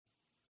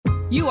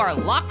You are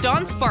Locked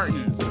On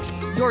Spartans,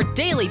 your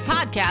daily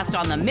podcast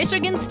on the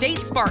Michigan State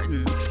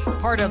Spartans,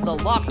 part of the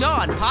Locked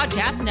On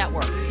Podcast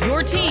Network,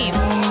 your team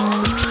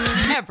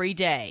every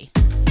day.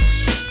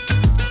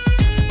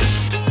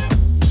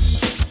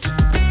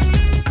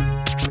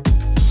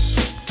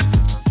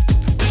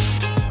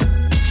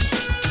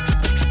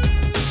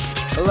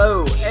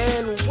 Hello,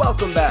 and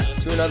welcome back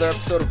to another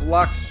episode of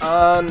Locked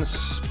On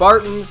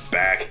Spartans.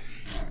 Back.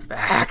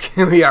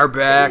 We are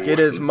back. It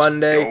is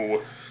Monday,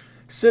 Go.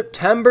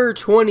 September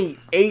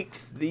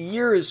 28th. The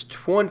year is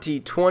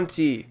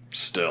 2020.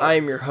 Still. I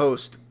am your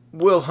host,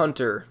 Will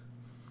Hunter,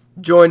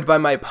 joined by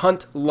my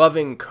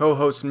punt-loving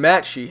co-host,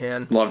 Matt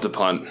Sheehan. Love to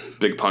punt.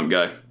 Big punt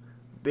guy.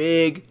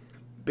 Big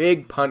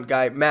punt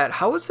guy. Matt,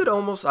 how is it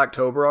almost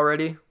October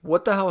already?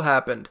 What the hell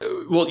happened?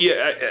 Well,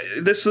 yeah,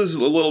 this was a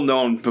little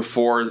known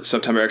before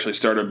September actually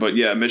started, but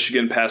yeah,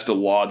 Michigan passed a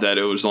law that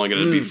it was only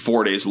going to be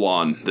 4 days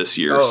long this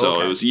year. Oh, so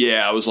okay.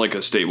 it was like a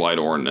statewide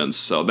ordinance.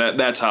 So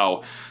that's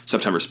how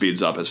September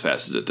speeds up as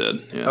fast as it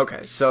did. Yeah.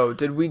 Okay, so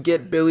did we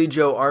get Billy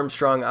Joe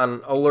Armstrong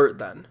on alert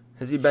then?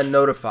 Has he been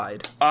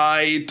notified?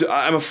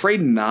 I'm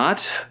afraid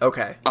not.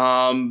 Okay.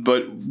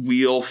 But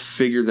we'll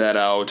figure that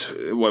out.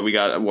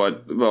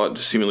 About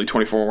seemingly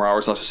 24 more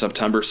hours left of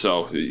September.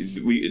 So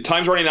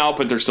time's running out,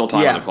 but there's still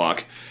time on the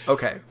clock.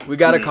 Okay, we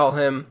got to call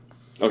him.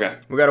 Okay.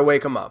 We got to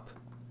wake him up.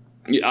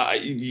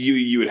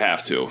 You would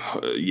have to,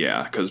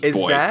 because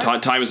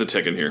time is a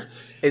ticking here.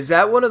 Is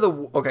that one of the...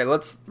 Okay,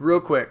 let's...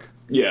 Real quick.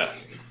 Yeah.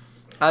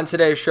 On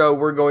today's show,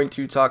 we're going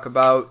to talk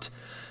about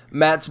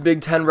Matt's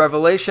Big Ten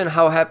revelation,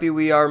 how happy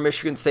we are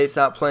Michigan State's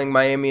not playing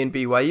Miami and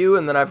BYU,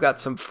 and then I've got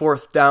some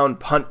fourth down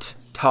punt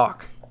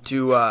talk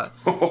to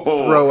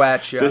throw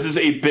at you. This is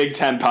a Big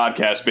Ten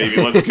podcast, baby.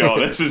 Let's go.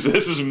 This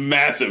is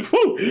massive.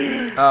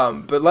 Woo.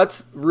 But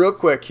let's, real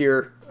quick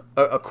here,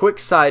 a quick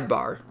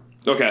sidebar.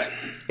 Okay.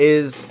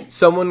 Is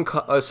someone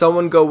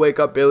go wake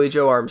up Billy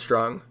Joe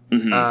Armstrong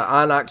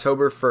on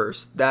October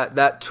 1st?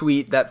 That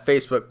tweet, that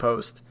Facebook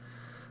post,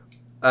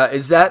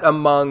 is that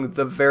among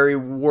the very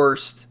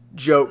worst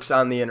jokes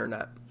on the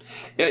internet?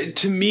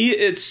 To me,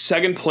 it's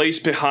second place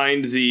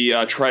behind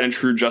the tried and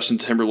true Justin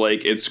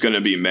Timberlake. It's going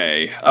to be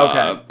May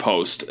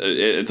post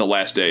at the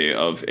last day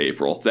of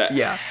April.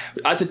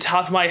 At the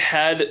top of my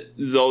head,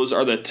 those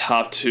are the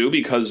top two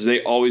because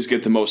they always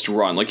get the most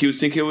run. Like you would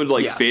think it would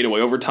fade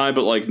away over time,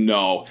 but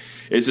no,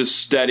 it's a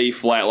steady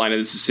flat line, and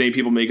it's the same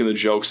people making the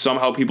jokes.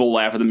 Somehow people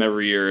laugh at them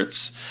every year.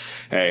 It's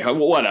hey,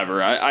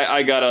 whatever.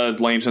 I got a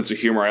lame sense of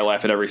humor. I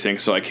laugh at everything,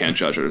 so I can't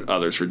judge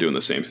others for doing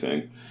the same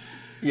thing.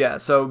 Yeah,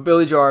 so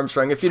Billy Joe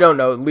Armstrong, if you don't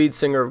know, lead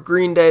singer of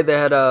Green Day, they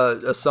had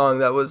a song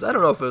that was, I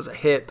don't know if it was a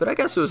hit, but I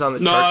guess it was on the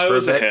charts for a bit. No, it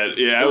was a hit.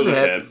 Yeah, it was a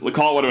hit. We'll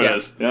call it what it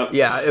is. Yep.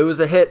 Yeah, it was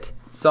a hit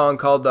song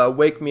called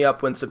Wake Me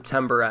Up When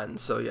September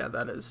Ends. So yeah,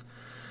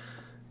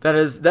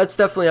 that's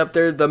definitely up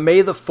there. The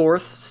May the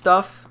 4th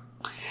stuff.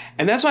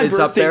 And that's my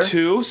birthday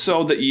too,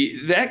 so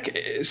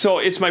so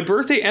it's my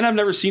birthday, and I've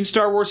never seen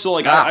Star Wars, so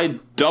I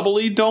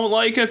doubly don't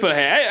like it. But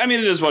hey, I mean,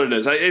 it is what it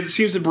is. It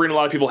seems to bring a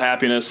lot of people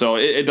happiness, so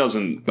it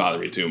doesn't bother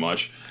me too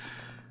much.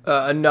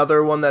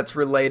 Another one that's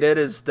related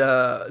is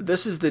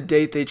this is the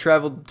date they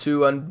traveled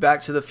to on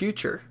Back to the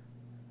Future.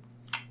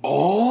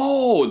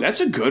 Oh, that's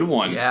a good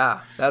one.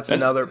 Yeah, that's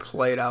another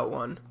played out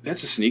one.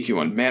 That's a sneaky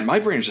one. Man, my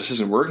brain just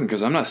isn't working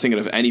because I'm not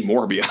thinking of any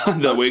more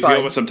beyond the Wake Me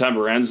Up When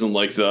September Ends and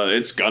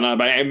it's gonna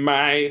be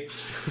my...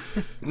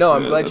 No,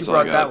 I'm glad you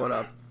brought that one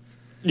up.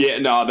 Yeah,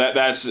 no,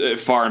 that's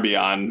far and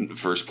beyond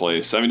first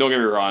place. I mean, don't get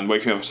me wrong,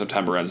 Wake Me Up When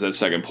September Ends, that's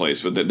second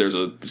place, but there's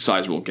a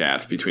sizable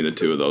gap between the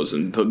two of those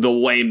and the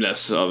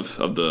lameness of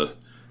the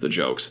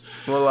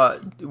jokes.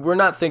 Well, we're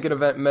not thinking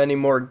of many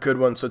more good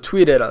ones, so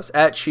tweet at us,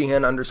 at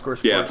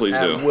Sheehan_sports, yeah, please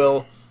at do.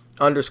 Will__Hunter,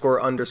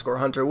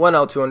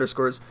 1L2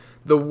 underscores,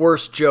 the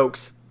worst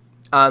jokes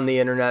on the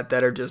internet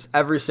that are just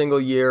every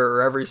single year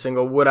or every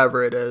single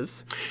whatever it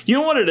is. You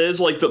know what it is?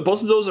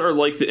 Both of those are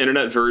like the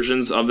internet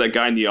versions of that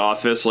guy in The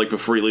Office,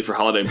 before you leave for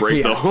holiday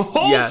break.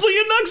 Yes, See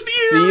you next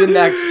year! See you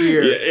next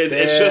year. Yeah,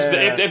 it's just,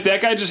 if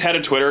that guy just had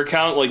a Twitter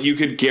account, you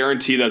could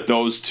guarantee that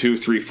those 2,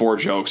 3, 4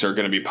 jokes are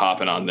going to be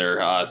popping on there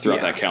throughout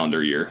that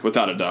calendar year,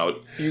 without a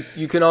doubt.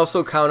 You can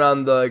also count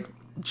on the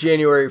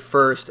January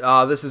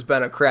 1st, this has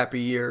been a crappy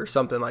year, or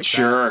something like that.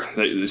 Sure.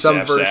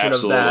 Some version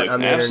of that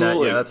on the internet.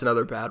 Yeah, that's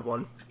another bad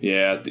one.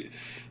 Yeah,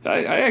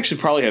 I actually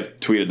probably have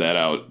tweeted that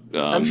out.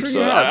 I'm sure you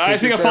have. I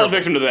think I fell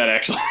victim to that,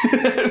 actually.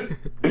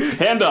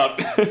 Hand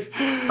up.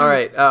 All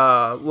right,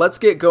 let's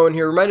get going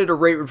here. Reminder to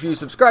rate, review,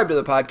 subscribe to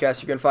the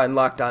podcast. You can find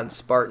Locked On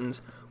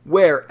Spartans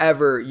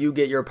wherever you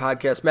get your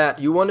podcast. Matt,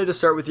 you wanted to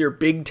start with your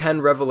Big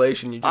Ten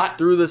revelation. You just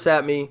threw this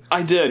at me.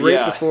 I did,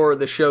 right before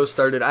the show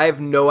started. I have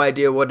no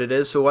idea what it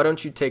is, so why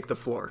don't you take the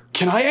floor?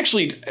 Can I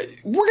actually...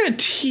 We're going to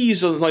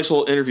tease a nice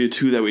little interview,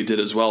 too, that we did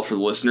as well for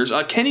the listeners.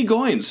 Kenny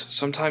Goins,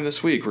 sometime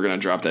this week, we're going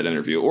to drop that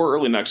interview, or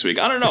early next week.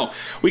 I don't know.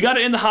 We got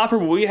it in the hopper,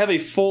 but we have a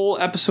full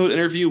episode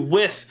interview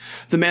with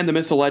the man, the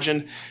myth, the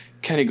legend,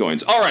 Kenny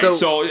Goins. All right,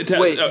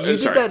 wait, you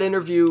did that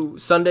interview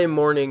Sunday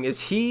morning. Is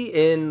he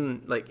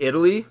in like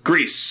Italy?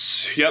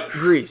 Greece. Yep.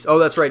 Greece. Oh,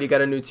 that's right. He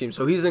got a new team,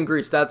 so he's in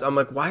Greece. I'm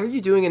like, why are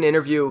you doing an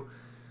interview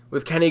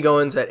with Kenny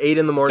Goins at 8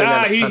 a.m. on a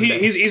Sunday?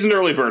 He's an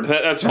early bird.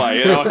 That's fine.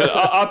 You know,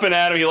 up and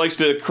at him. He likes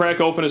to crack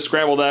open his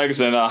scrambled eggs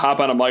and hop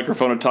on a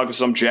microphone and talk to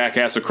some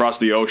jackass across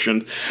the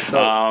ocean.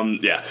 So,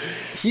 yeah.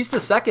 He's the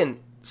second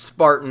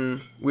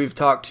Spartan we've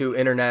talked to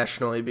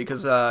internationally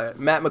because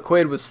Matt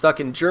McQuaid was stuck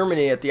in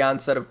Germany at the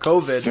onset of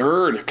COVID.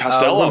 Third,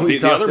 Costello,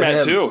 the other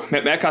Matt too.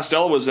 Matt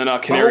Costello was in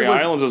Canary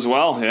Islands as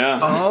well. Yeah.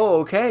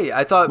 Oh, okay.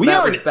 I thought we Matt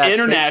are was an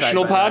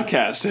international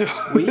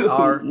podcast. We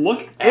are.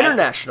 Look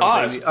international.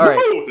 At us. Baby. All right.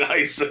 Woo,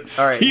 nice.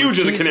 All right. Huge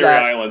in the Canary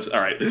Islands.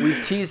 All right.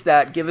 We've teased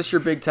that. Give us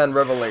your Big Ten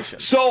revelation.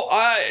 So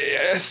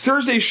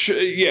Thursday,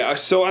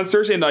 So on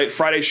Thursday night,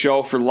 Friday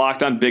show for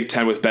Locked On Big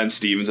Ten with Ben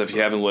Stevens. If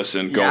you haven't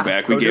listened, go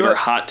back. We gave our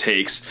hot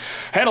takes.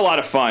 Had a lot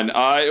of fun.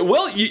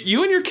 Well,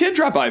 you and your kid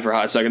dropped by for a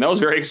hot second. That was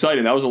very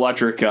exciting. That was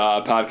electric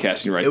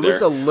podcasting right there. It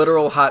was a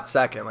literal hot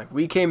second. Like,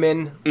 we came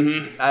in,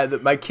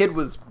 my kid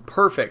was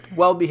perfect,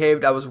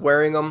 well-behaved. I was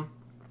wearing him.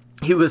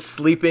 He was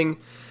sleeping.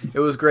 It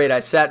was great. I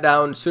sat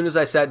down. As soon as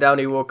I sat down,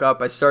 he woke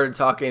up. I started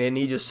talking, and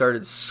he just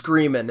started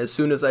screaming as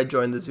soon as I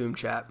joined the Zoom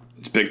chat.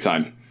 It's big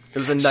time. It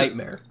was a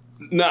nightmare.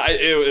 No,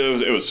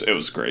 it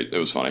was great. It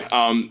was funny.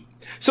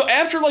 So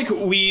after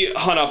we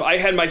hung up, I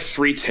had my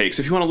 3 takes.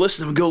 If you want to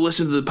listen to them, go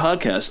listen to the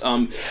podcast.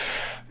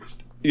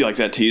 You like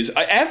that tease?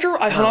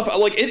 After I hung up,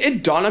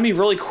 it dawned on me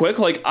really quick.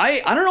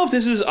 I don't know if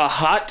this is a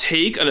hot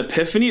take, an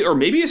epiphany, or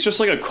maybe it's just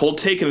like a cold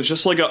take and it's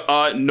just like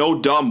a no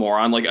dumb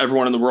moron. Like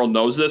everyone in the world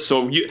knows this.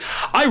 So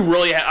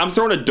I'm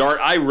throwing a dart.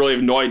 I really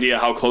have no idea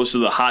how close to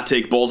the hot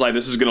take bullseye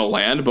this is going to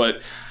land,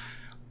 but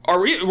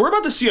we're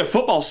about to see a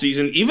football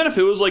season, even if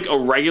it was like a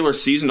regular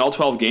season, all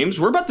 12 games,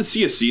 we're about to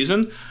see a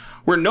season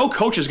where no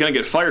coach is going to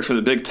get fired from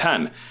the Big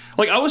Ten.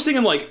 I was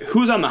thinking,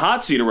 who's on the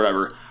hot seat or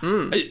whatever.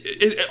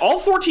 All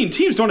 14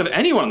 teams don't have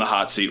anyone on the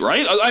hot seat,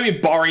 right? I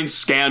mean, barring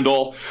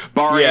scandal,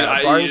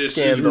 barring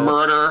scandal.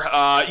 Murder.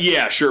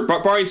 Yeah, sure.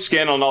 Barring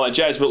scandal and all that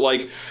jazz.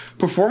 But,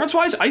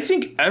 performance-wise, I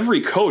think every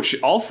coach,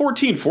 all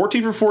 14 for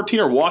 14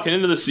 are walking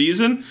into the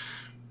season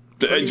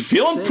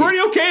feeling pretty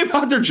okay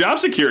about their job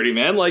security,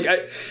 man.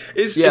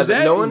 Is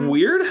that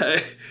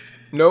weird?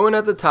 No one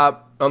at the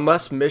top,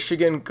 unless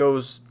Michigan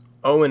goes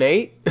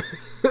 0-8,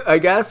 I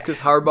guess, because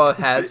Harbaugh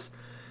has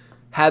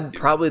had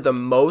probably the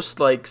most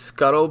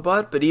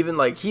scuttlebutt, but even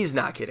he's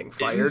not getting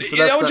fired. So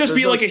that would just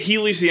be he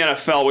leaves the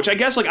NFL, which I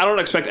guess I don't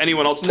expect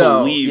anyone else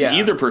to leave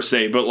either per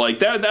se, but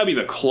that'd be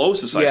the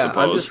closest, I suppose.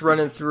 I'm just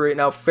running through it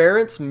now.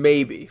 Ferentz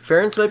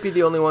might be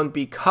the only one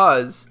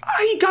because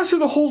he got through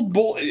the whole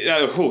got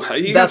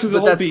through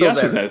the whole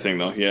BS with that thing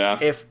though. Yeah.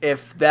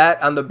 If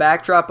that on the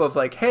backdrop of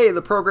hey,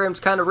 the program's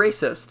kind of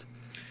racist.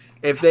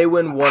 If they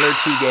win 1 or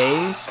 2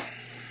 games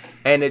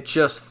and it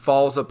just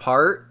falls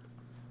apart,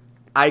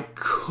 I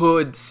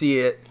could see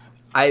it.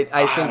 I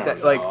think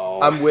that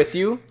I'm with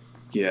you.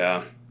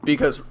 Yeah.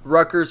 Because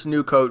Rutgers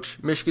new coach,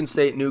 Michigan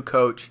State new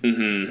coach,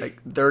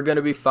 they're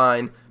gonna be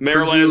fine.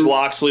 Maryland Purdue, is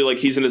Loxley,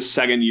 he's in his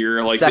second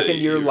year. Second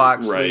year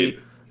Loxley.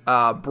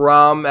 Right.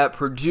 Braum at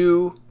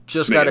Purdue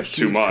just got a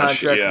huge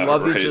contract. Yeah,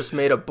 Lovey just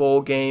made a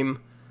bowl game.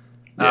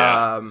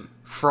 Yeah.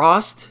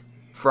 Frost.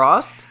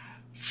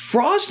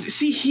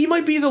 See, he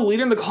might be the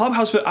leader in the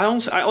clubhouse, but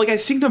I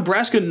think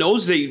Nebraska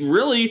knows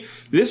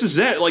this is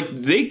it.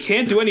 They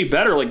can't do any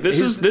better. This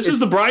is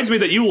the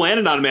bridesmaid that you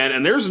landed on, man,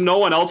 and there's no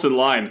one else in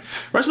line. The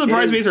rest of the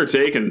bridesmaids are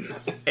taken.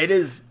 It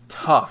is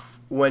tough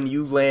when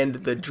you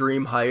land the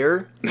dream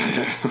hire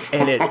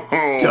and it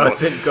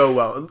doesn't go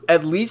well.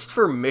 At least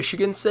for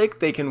Michigan's sake,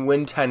 they can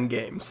win 10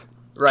 games.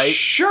 Right?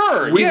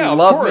 Sure. We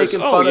love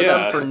making fun of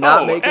them for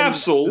not making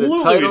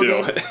the title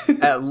game.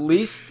 At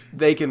least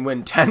they can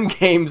win 10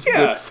 games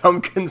with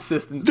some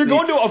consistency. They're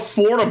going to a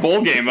Florida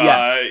bowl game.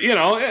 Life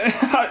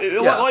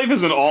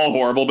isn't all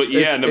horrible, but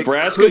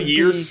Nebraska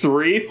year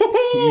 3.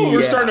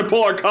 We're starting to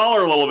pull our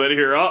collar a little bit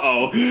here.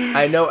 Uh-oh.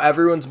 I know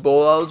everyone's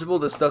bowl eligible.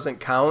 This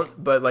doesn't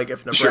count, but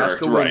if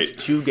Nebraska wins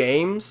 2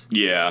 games,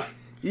 I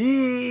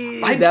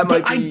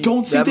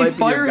don't think they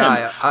fire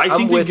him. I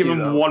think they give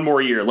him one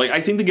more year.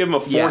 I think they give him a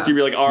 4th year.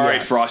 Be all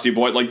right, Frosty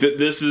boy.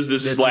 This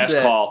is last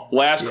call.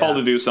 Last call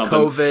to do something.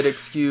 COVID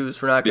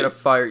excuse. We're not going to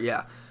fire.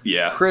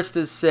 Yeah. Christ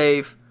is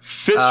safe.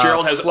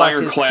 Fitzgerald has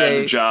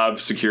ironclad job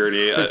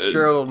security.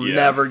 Fitzgerald will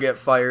never get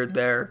fired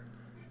there.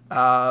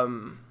 I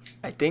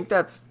think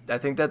that's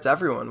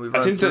everyone. We've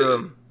run through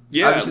them.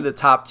 Yeah. Obviously, the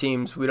top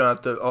teams. We don't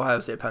have to. Ohio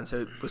State, Penn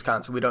State,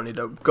 Wisconsin. We don't need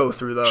to go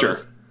through those. Sure.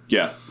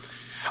 Yeah.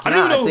 I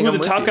don't even know who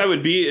the top guy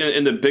would be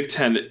in the Big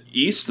Ten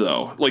East,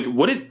 though.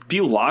 Would it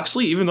be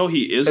Loxley, even though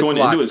he is going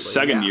into his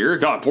second year?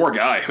 God, poor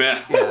guy,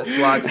 man. Yeah, it's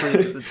Loxley,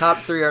 because the top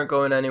 3 aren't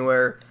going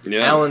anywhere.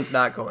 Yeah. Allen's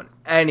not going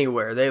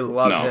anywhere. They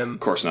love him. No, of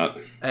course not.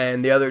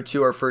 And the other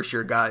 2 are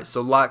first-year guys.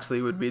 So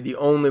Loxley would be the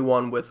only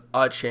one with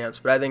a chance,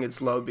 but I think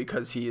it's low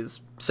because he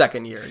is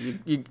second year.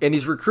 And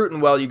he's recruiting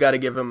well. You got to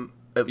give him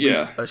at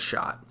least a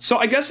shot. So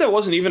I guess that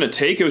wasn't even a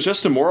take. It was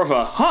just more of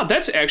a,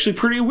 that's actually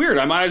pretty weird.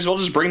 I might as well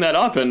just bring that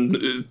up,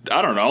 and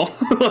I don't know.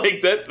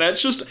 Like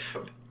that's just,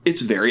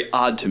 it's very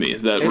odd to me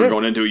that we're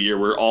going into a year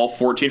where all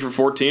 14 for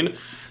 14.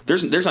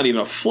 There's not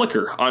even a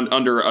flicker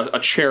under a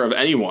chair of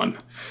anyone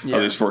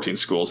of these 14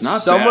 schools.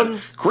 Not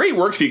bad. Great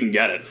work if you can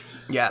get it.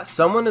 Yeah,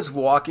 someone is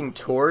walking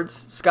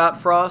towards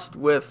Scott Frost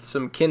with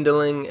some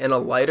kindling and a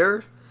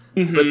lighter,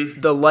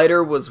 but the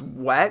lighter was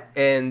wet,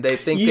 and they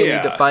think they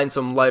need to find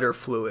some lighter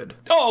fluid.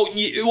 Oh,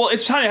 well,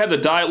 it's time to have the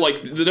dialogue.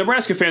 Like, the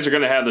Nebraska fans are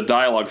going to have the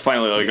dialogue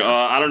finally. Like,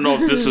 I don't know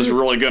if this is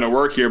really going to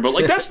work here, but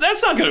like that's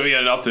not going to be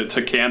enough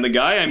to can the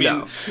guy. I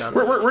mean,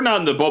 we're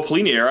not in the Bo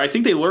Pelini era. I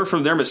think they learned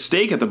from their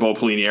mistake at the Bo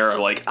Pelini era.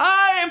 Like,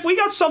 if we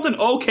got something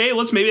okay,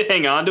 let's maybe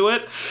hang on to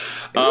it.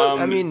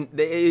 I mean,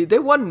 they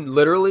won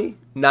literally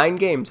 9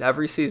 games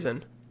every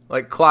season,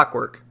 like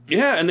clockwork.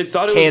 Yeah, and they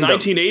thought it was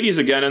 1980s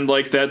again, and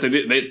like that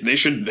they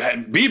should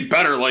be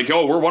better. Like,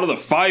 we're one of the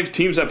 5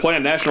 teams that play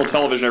on national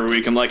television every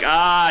week. And like,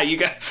 you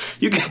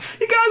guys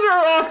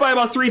are off by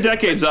about 3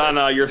 decades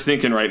on your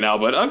thinking right now.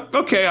 But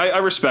okay, I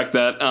respect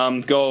that.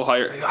 Go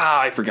hire.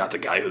 I forgot the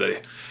guy who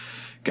they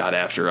got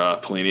after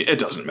Pelini. It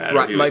doesn't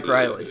matter. Mike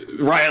Riley.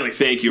 Riley,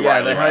 thank you,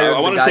 Riley.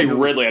 I want to say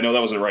Ridley. I know that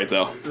wasn't right,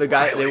 though. The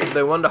guy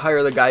they wanted to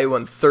hire the guy who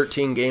won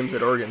 13 games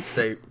at Oregon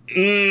State.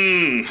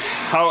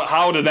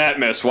 How did that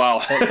miss?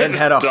 Wow. And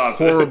had a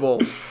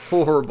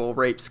horrible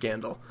rape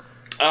scandal.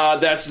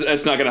 That's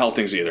not going to help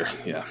things either.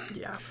 Yeah.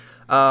 Yeah.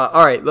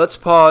 All right, let's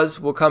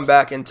pause. We'll come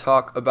back and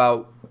talk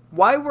about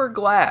why we're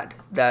glad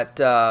that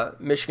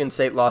Michigan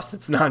State lost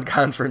its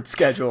non-conference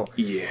schedule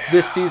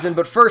this season.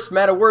 But first,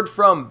 Matt, a word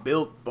from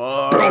Built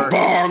Bar. Built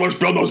Bar, let's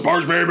build those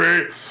bars,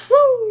 baby.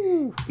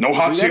 Woo! No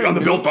hot seat on the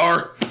Built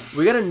Bar.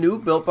 We got a new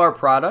Built Bar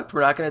product.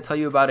 We're not going to tell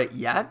you about it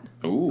yet,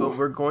 Ooh. But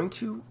we're going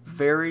to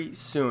very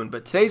soon.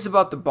 But today's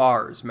about the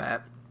bars,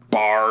 Matt.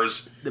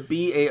 Bars. The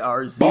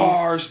B-A-R-Z.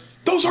 Bars.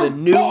 Those are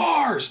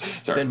bars.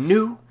 Sorry. The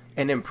new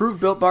and improved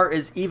Built Bar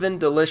is even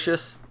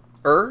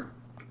delicious-er.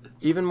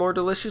 Even more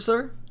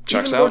delicious-er.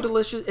 Checks even out. More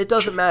delicious. It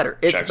doesn't matter.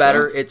 It's Checks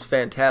better. out. It's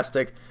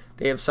fantastic.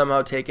 They have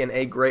somehow taken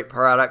a great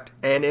product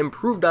and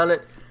improved on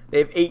it. They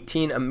have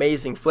 18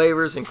 amazing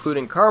flavors,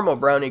 including caramel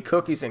brownie,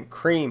 cookies and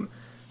cream,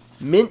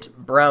 mint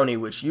brownie,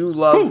 which you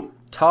love, Ooh.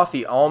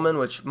 toffee almond,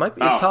 which might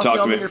be, is toffee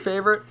almond your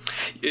favorite?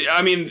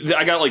 I mean,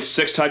 I got like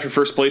 6 tied for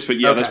first place, but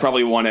that's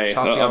probably 1A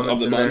of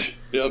the bunch.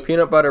 Yep.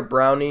 Peanut butter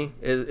brownie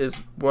is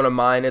one of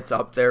mine. It's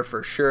up there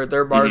for sure.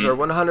 Their bars are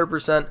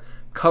 100%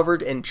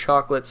 covered in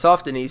chocolate,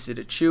 soft and easy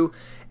to chew.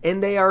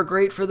 And they are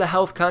great for the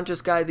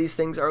health-conscious guy. These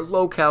things are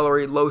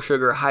low-calorie,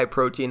 low-sugar,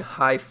 high-protein,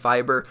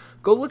 high-fiber.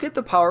 Go look at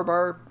the Power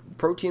Bar,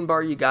 protein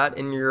bar you got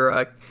in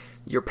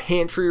your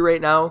pantry right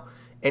now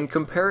and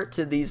compare it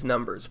to these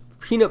numbers.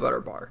 Peanut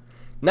butter bar,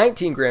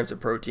 19 grams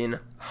of protein,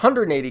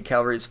 180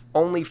 calories,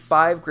 only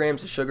 5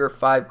 grams of sugar,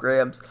 5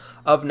 grams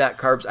of net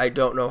carbs. I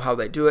don't know how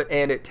they do it,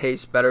 and it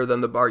tastes better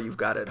than the bar you've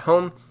got at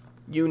home.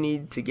 You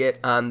need to get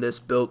on this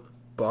Built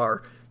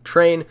Bar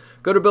train.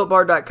 Go to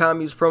BuiltBar.com,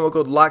 use promo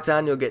code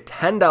LOCKEDON. You'll get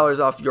 $10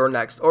 off your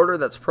next order.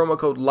 That's promo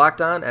code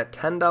LOCKEDON at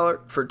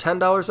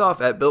 $10 off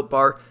at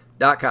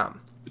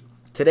BuiltBar.com.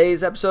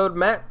 Today's episode,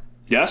 Matt.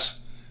 Yes?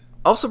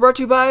 Also brought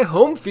to you by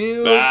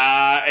Homefield.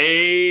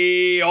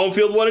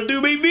 Homefield, what it do,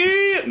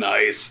 baby?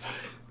 Nice.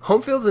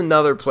 Homefield's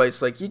another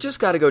place, like, you just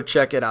got to go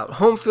check it out.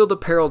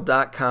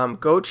 HomefieldApparel.com.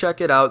 Go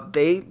check it out.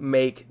 They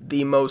make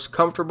the most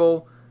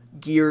comfortable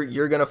gear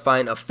you're going to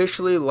find.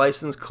 Officially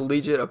licensed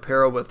collegiate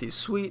apparel with these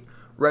sweet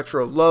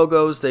retro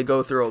logos. They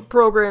go through old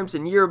programs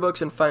and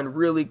yearbooks and find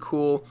really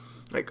cool,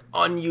 like,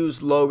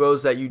 unused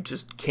logos that you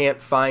just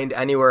can't find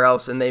anywhere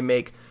else, and they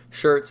make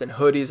shirts and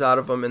hoodies out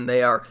of them, and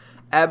they are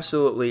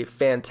absolutely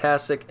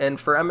fantastic. And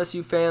for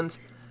MSU fans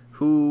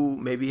who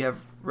maybe have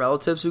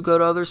relatives who go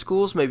to other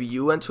schools, maybe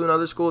you went to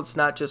another school, it's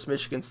not just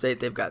Michigan State.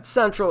 They've got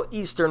Central,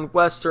 Eastern,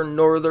 Western,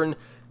 Northern,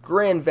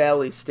 Grand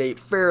Valley State,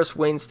 Ferris,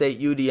 Wayne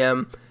State,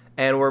 UDM,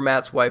 and where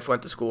Matt's wife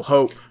went to school,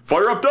 Hope.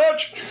 Fire up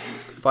Dutch!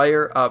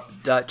 Fire up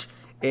Dutch.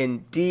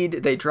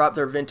 Indeed, they dropped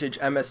their vintage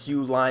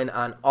MSU line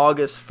on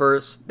August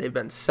 1st. They've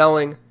been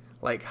selling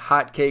like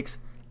hotcakes,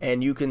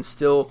 and you can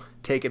still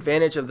take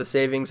advantage of the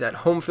savings at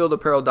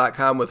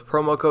HomefieldApparel.com with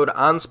promo code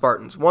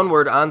ONSpartans. One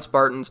word,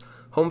 ONSpartans.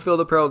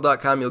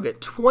 HomefieldApparel.com. You'll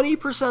get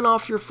 20%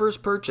 off your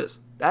first purchase.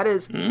 That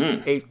is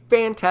a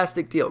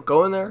fantastic deal.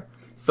 Go in there,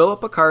 fill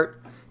up a cart,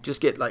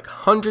 just get like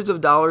hundreds of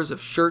dollars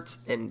of shirts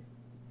and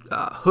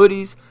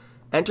hoodies.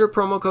 Enter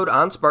promo code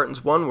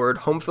ONSpartans, one word,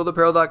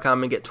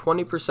 HomefieldApparel.com, and get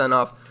 20%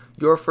 off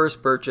your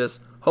first purchase.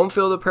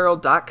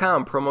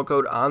 HomefieldApparel.com, promo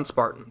code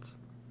ONSpartans.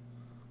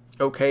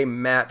 Okay,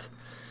 Matt.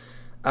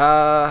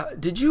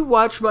 Did you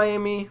watch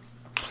Miami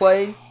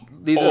play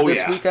either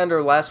this weekend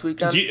or last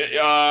weekend?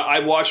 I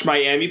watched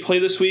Miami play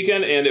this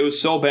weekend, and it was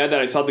so bad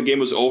that I thought the game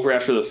was over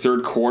after the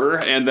third quarter,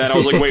 and then I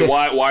was like, wait,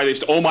 why are they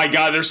oh my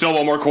god, there's still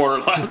one more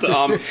quarter left.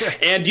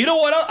 And you know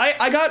what?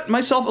 I got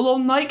myself a little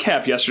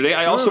nightcap yesterday.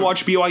 I also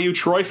watched BYU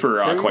Troy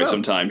for quite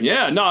some time.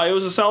 Yeah, no, it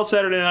was a solid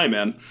Saturday night,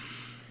 man.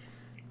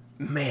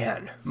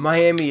 Man,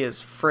 Miami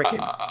is freaking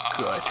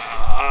good.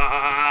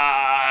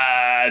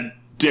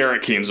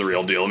 Derek King's the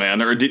real deal,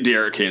 man. Or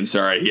Derek King,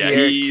 sorry.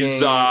 Yeah,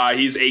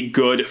 he's a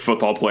good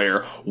football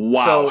player.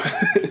 Wow.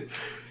 So,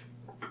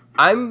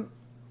 and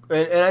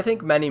I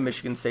think many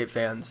Michigan State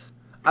fans,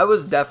 I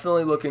was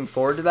definitely looking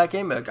forward to that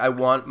game. Like, I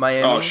want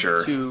Miami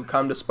to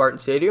come to Spartan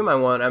Stadium. I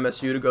want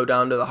MSU to go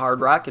down to the Hard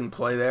Rock and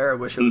play there. I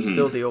wish it was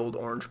still the old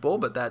Orange Bowl,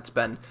 but that's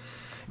been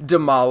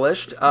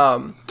demolished.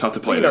 Tough to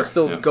play there.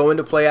 Still going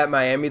to play at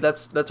Miami.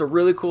 That's a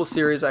really cool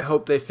series. I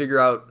hope they figure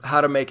out how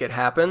to make it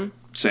happen.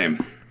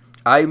 Same.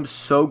 I'm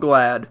so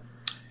glad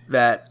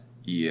that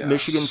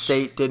Michigan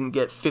State didn't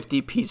get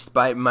 50-pieced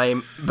by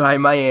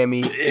Miami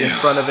in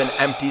front of an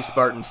empty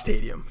Spartan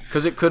Stadium,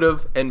 because it could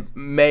have and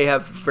may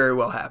have very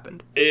well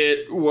happened.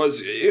 It was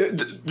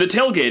the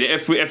tailgate.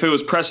 If it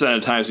was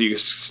precedented times, so you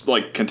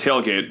can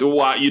tailgate.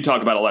 You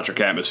talk about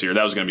electric atmosphere.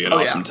 That was going to be an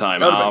awesome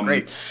time. That would have been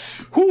great.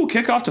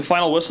 Kickoff to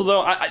final whistle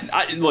though.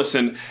 I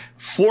listen.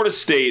 Florida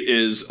State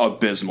is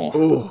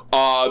abysmal.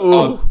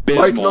 Abysmal.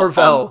 Mike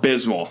Norvell.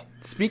 Abysmal.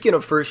 Speaking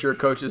of first-year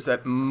coaches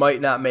that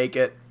might not make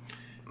it.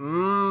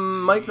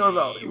 Mike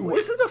Norvell,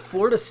 is it a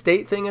Florida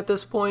State thing at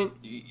this point?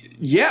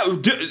 Yeah,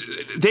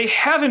 they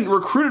haven't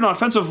recruited an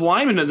offensive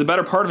lineman in the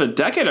better part of a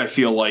decade, I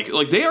feel like.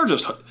 They are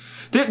just...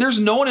 There's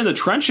no one in the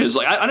trenches.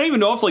 I don't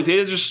even know if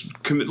they just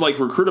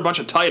recruit a bunch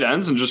of tight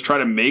ends and just try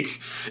to make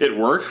it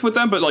work with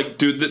them. But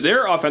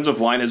their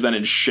offensive line has been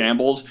in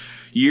shambles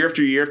year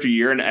after year after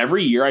year, and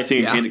every year I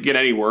think it can't get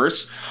any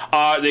worse.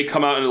 They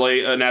come out and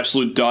lay an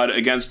absolute dud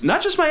against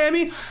not just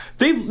Miami.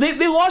 They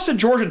lost to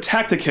Georgia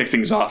Tech to kick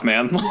things off,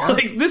 man.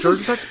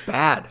 Georgia Tech's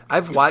bad.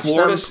 I've watched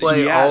them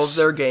play all of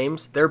their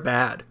games. They're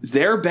bad.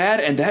 They're bad,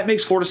 and that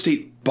makes Florida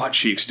State butt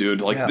cheeks, dude.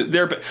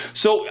 They're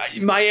so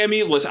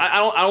Miami. Listen, I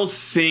don't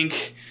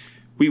think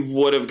we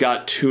would have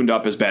got tuned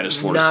up as bad as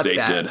Florida State did.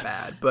 Not that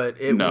bad,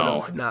 but it would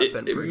have not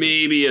been pretty.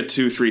 Maybe a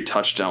 2-3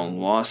 touchdown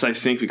loss, I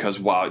think, because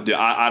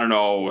I don't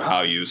know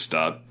how you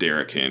stop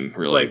Derek King.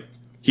 Really,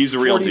 he's the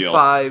real deal.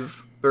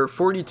 45 or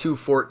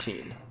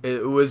 42-14.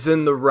 It was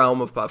in the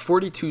realm of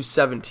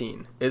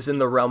 42-17 is in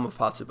the realm of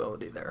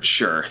possibility there.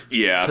 Sure,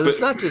 yeah, because it's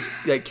not just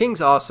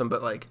King's awesome,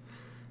 but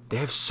they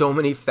have so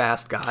many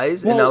fast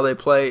guys, and now they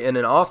play in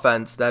an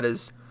offense that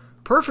is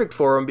perfect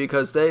for them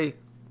because they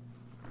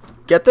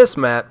get this,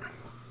 Matt.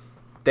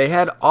 They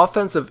had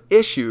offensive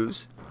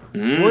issues.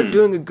 Weren't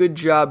doing a good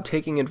job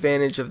taking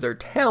advantage of their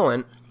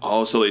talent.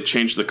 Oh, so they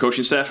changed the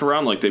coaching staff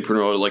around? They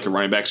promoted a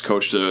running backs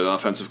coach to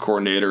offensive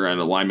coordinator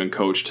and a lineman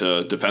coach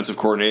to defensive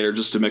coordinator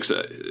just to mix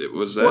it.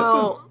 Was that?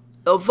 Well,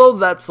 although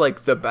that's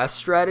the best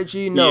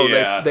strategy, no,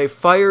 they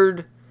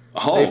fired.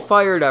 They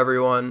fired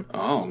everyone.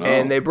 Oh no!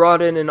 And they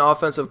brought in an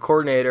offensive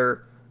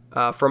coordinator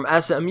from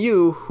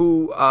SMU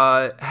who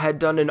had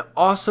done an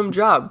awesome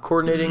job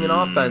coordinating an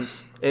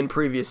offense in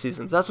previous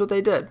seasons. That's what they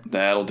did.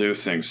 That'll do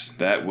things.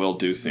 That will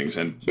do things.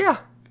 And yeah,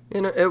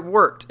 and it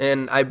worked.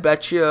 And I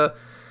bet you,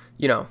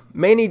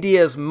 Manny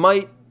Diaz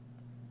might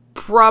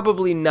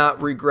probably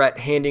not regret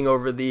handing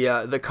over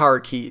the car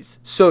keys,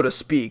 so to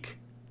speak,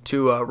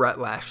 to Rhett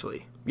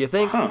Lashley. You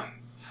think? Huh.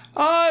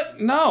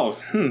 No.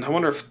 I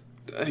wonder if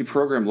any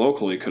program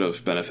locally could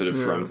have benefited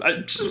from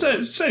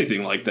just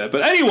anything like that.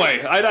 But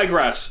anyway, I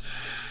digress.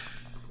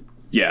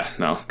 Yeah,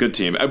 no, good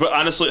team. But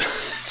honestly,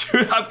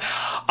 dude,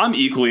 I'm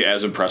equally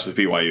as impressed with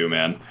BYU,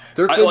 man.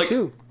 They're good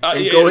too.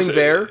 And going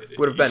there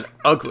would have been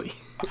ugly.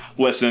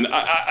 Listen,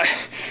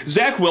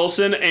 Zach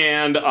Wilson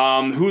and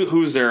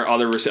who's their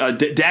other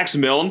Dax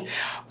Milne,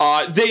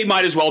 they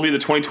might as well be the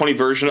 2020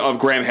 version of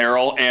Graham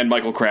Harrell and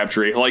Michael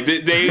Crabtree.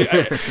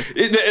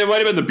 It might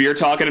have been the beer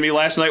talking to me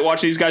last night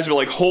watching these guys,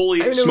 but holy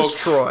smokes. It was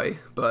Troy,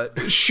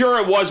 but sure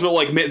it was,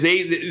 but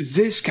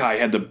this guy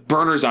had the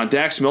burners on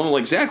Dax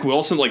Milne. Zach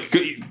Wilson,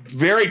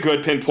 very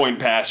good pinpoint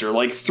passer,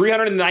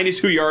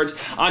 392 yards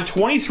on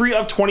 23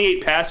 of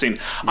 28 passing.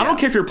 Yeah. I don't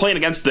care if you're playing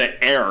against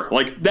the air,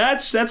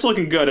 that's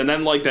looking good. And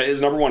then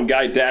his number one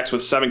guy Dax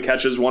with 7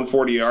 catches,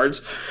 140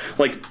 yards.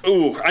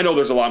 I know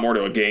there's a lot more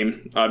to a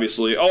game,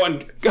 obviously. Oh,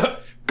 and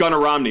Gunnar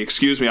Romney,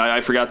 excuse me,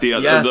 I forgot the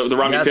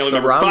Romney family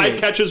member. 5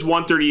 catches,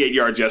 138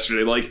 yards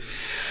yesterday.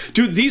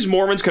 Dude, these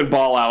Mormons can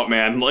ball out,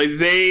 man.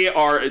 They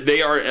are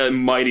a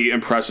mighty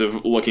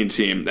impressive looking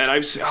team. And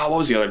what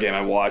was the other game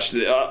I watched?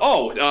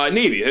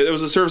 Navy. It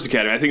was the Service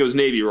Academy. I think it was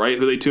Navy, right?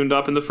 Who they tuned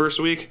up in the first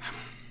week.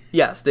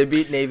 Yes, they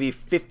beat Navy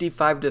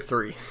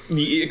 55-3.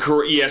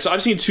 Yeah, so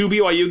I've seen 2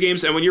 BYU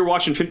games, and when you're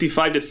watching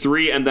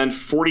 55-3 and then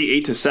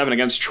 48-7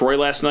 against Troy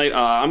last night,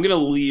 I'm going to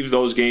leave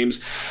those games.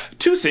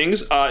 2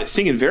 things,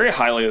 thinking very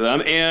highly of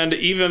them, and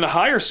even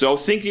higher so,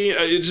 thinking,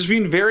 just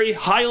being very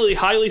highly,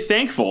 highly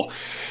thankful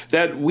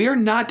that we are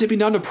not dipping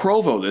down to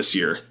Provo this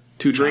year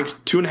to drink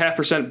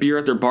 2.5% beer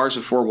at their bars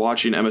before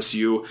watching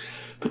MSU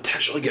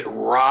potentially get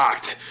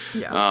rocked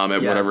at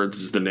whatever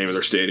is the name of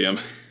their stadium.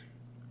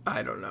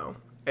 I don't know.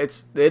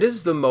 It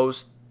is the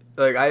most,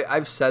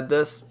 I've said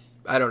this,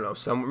 I don't know,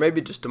 somewhere,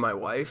 maybe just to my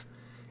wife.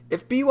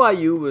 If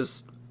BYU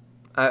was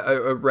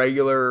a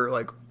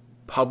regular,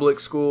 public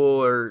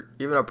school or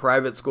even a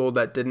private school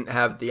that didn't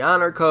have the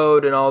honor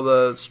code and all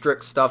the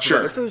strict stuff,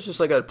 sure. If it was just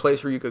a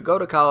place where you could go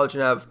to college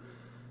and have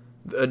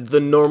the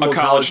normal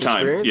college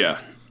time, experience, yeah.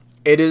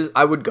 It is.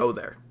 I would go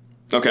there.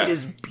 Okay. It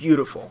is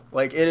beautiful.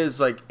 Like it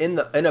is like in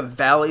a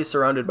valley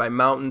surrounded by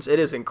mountains. It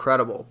is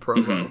incredible,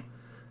 Provo.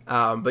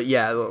 But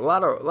yeah, a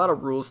lot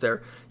of rules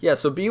there. Yeah,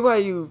 so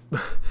BYU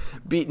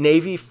beat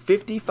Navy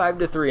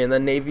 55-3, and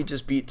then Navy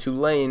just beat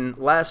Tulane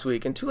last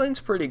week, and Tulane's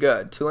pretty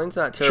good. Tulane's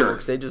not terrible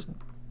because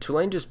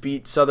Tulane just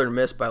beat Southern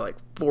Miss by like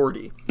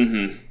 40.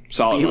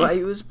 Solid.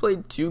 BYU has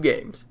played 2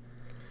 games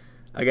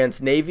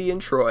against Navy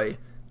and Troy,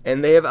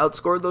 and they have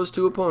outscored those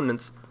 2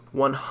 opponents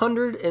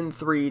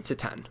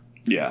 103-10.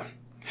 Yeah.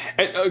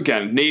 And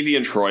again, Navy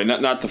and Troy,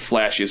 not the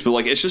flashiest, but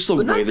like it's just the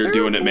way they're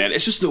doing it, man.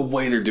 It's just the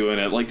way they're doing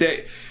it. Like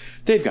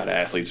they've got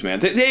athletes, man.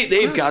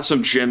 They've got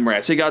some gym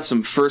rats. They got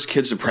some first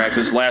kids to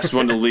practice, last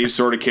one to leave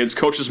sort of kids.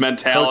 Coach's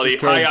mentality,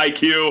 high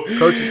IQ.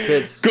 Coach's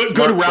kids. Good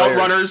route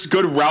runners.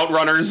 Good route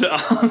runners.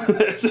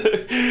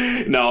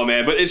 No,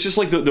 man, but it's just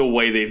like the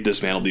way they've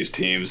dismantled these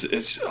teams.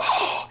 It's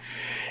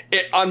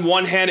on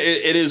one hand,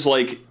 it is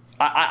like.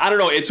 I don't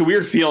know. It's a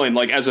weird feeling,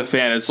 like, as a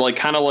fan. It's, like,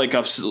 kind of, like,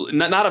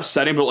 not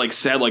upsetting, but, like,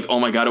 sad. Like, oh,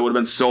 my God, it would have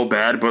been so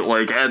bad. But,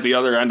 like, at the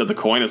other end of the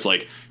coin, it's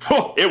like,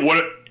 oh, it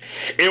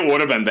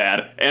would have been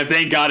bad. And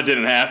thank God it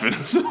didn't happen.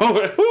 So,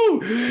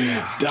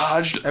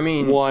 dodged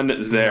one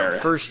there.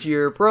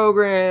 First-year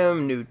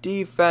program, new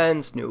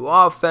defense, new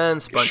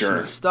offense, bunch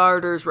of new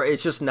starters. Right?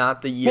 It's just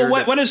not the year.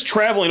 Well, when has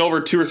traveling over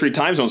 2 or 3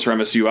 time zones for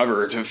MSU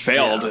ever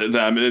failed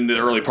them in the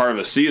early part of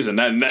a season?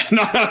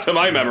 Not to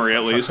my memory,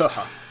 at least.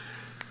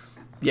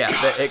 Yeah,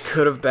 it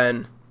could have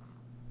been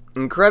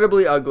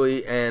incredibly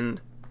ugly, and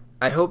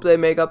I hope they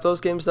make up those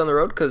games down the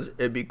road because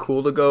it'd be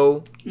cool to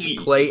go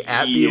play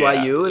at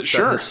BYU. It's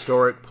a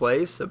historic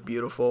place, a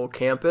beautiful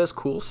campus,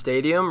 cool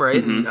stadium,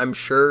 right? And I'm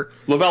sure...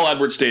 LaVell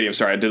Edwards Stadium,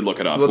 sorry, I did look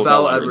it up.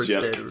 LaVell Edwards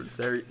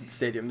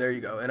Stadium, there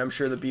you go. And I'm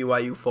sure the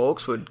BYU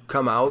folks would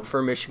come out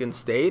for Michigan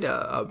State,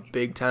 a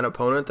Big Ten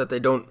opponent that they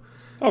don't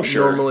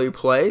normally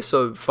play,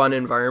 so fun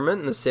environment,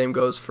 and the same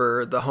goes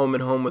for the home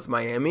and home with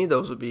Miami.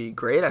 Those would be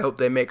great. I hope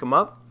they make them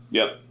up.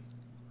 Yep.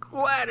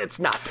 Glad it's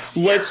not this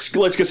year.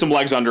 Let's get some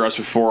legs under us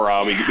before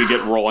we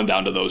get rolling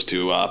down to those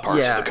 2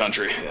 parts of the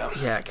country.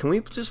 Yeah, can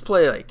we just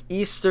play like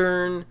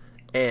Eastern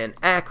and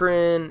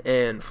Akron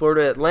and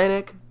Florida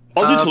Atlantic?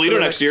 I'll do Toledo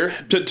next year.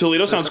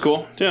 Toledo sounds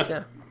cool.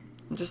 Yeah.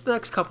 Just the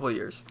next couple of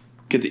years.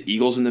 Get the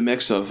Eagles in the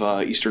mix of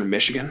Eastern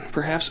Michigan,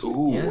 perhaps.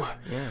 Ooh,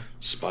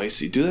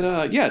 spicy. Do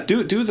that.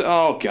 Do the.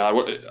 Oh God,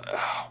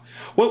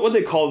 what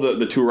they call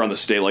the tour around the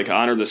state? Like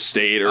Honor the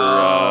State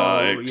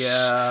or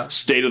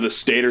State of the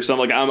State or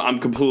something. Like I'm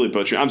completely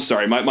butchering. I'm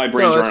sorry, my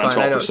brain's running on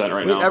 12%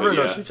 right now. Everyone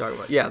knows what you're talking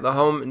about. Yeah, the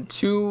home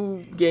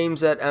 2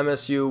 games at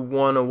MSU,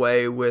 1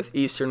 away with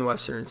Eastern,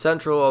 Western, and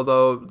Central.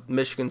 Although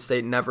Michigan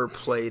State never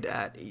played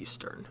at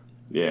Eastern.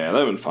 Yeah, that would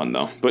have been fun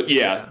though. But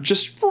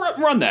just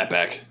run that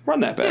back.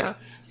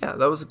 Yeah,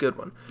 that was a good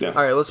one. Yeah.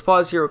 All right, let's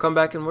pause here. We'll come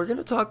back, and we're going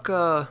to talk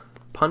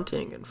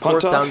punting and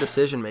fourth down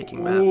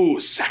decision-making, Matt. Ooh,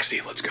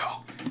 sexy. Let's go.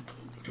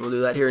 We'll do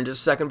that here in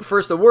just a second. But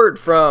first, a word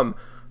from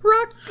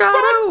Rock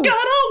Auto.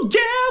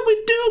 Yeah,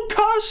 we do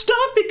car stuff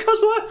because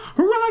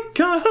we're Rock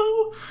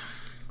Auto.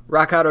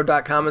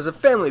 RockAuto.com is a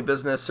family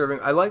business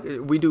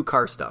we do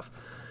car stuff.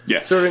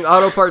 Yeah. Serving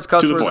auto parts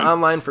customers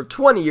online for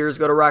 20 years.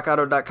 Go to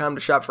rockauto.com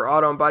to shop for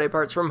auto and body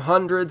parts from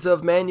hundreds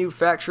of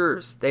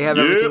manufacturers. They have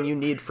everything you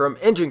need from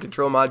engine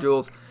control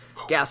modules,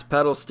 gas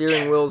pedals,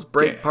 steering wheels,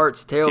 brake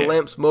parts, tail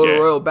lamps, motor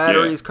oil,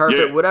 batteries,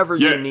 carpet, whatever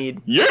you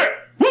need. Yeah.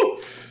 Woo!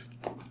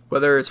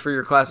 Whether it's for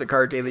your classic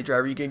car or daily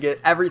driver, you can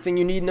get everything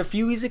you need in a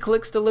few easy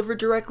clicks delivered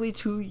directly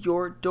to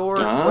your door.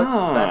 What's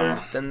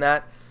better than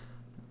that?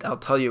 I'll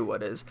tell you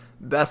what is.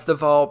 Best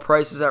of all,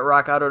 prices at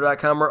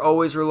rockauto.com are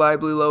always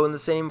reliably low, and the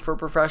same for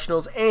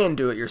professionals and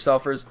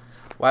do-it-yourselfers.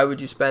 Why would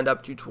you spend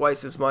up to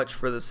twice as much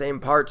for the same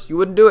parts? You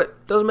wouldn't do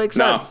it. Doesn't make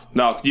sense.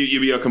 No, you'd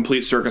be a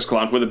complete circus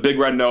clown with a big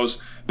red nose,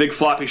 big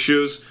floppy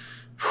shoes.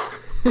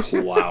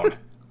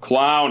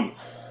 Clown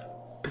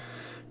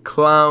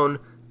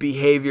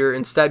behavior.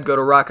 Instead, go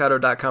to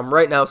rockauto.com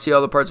right now. See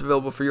all the parts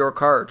available for your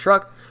car or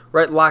truck.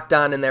 Right, locked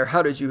on in there.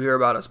 How did you hear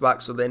about us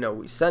box so they know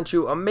we sent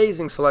you.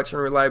 Amazing selection,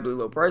 reliably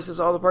low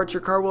prices, all the parts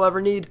your car will ever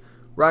need.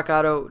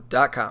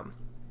 rockauto.com.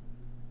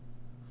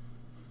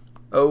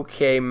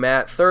 Okay,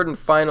 Matt, third and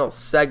final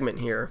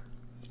segment here.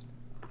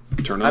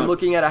 I'm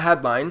looking at a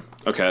headline.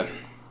 Okay.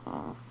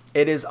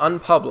 It is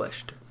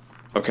unpublished.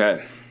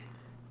 Okay.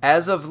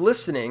 As of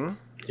listening,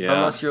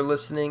 unless you're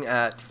listening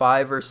at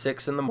 5 or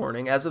 6 in the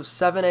morning, as of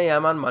 7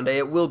 a.m. on Monday,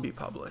 it will be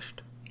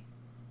published.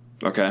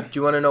 Okay. Do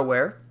you want to know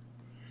where?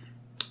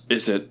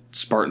 Is it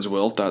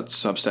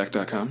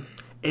SpartansWill.substack.com?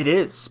 It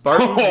is.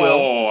 SpartansWill.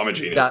 Oh, I'm a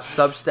genius.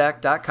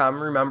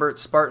 .substack.com. Remember,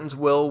 it's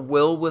SpartansWill,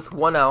 will with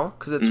 1 L,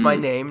 because it's my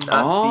name,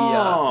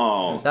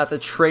 not the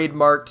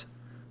trademarked,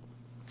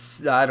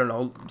 slogan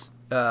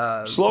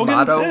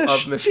motto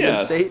of Michigan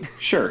State.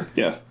 Sure,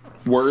 yeah.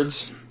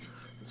 Words.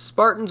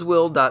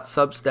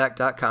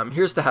 SpartansWill.substack.com.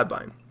 Here's the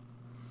headline.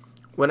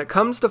 When it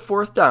comes to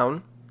fourth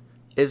down,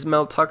 is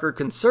Mel Tucker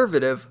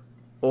conservative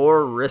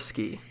or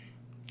risky?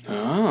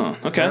 Oh,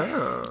 okay.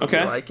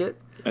 Okay. You like it?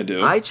 I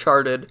do. I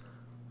charted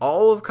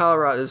all of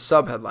Colorado's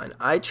subheadline.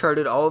 I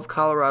charted all of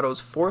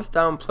Colorado's 4th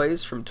down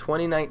plays from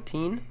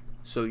 2019,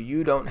 so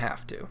you don't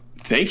have to.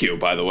 Thank you,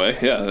 by the way.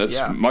 Yeah, that's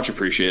much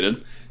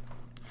appreciated.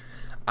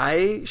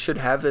 I should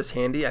have this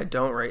handy. I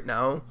don't right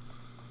now.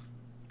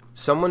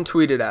 Someone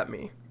tweeted at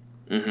me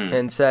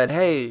and said,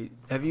 hey,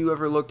 have you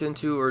ever looked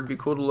into, or it'd be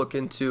cool to look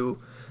into,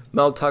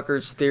 Mel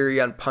Tucker's theory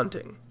on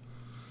punting?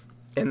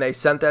 And they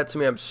sent that to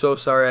me. I'm so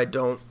sorry I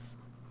don't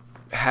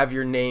have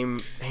your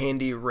name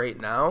handy right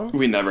now.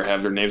 We never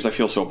have their names. I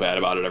feel so bad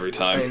about it every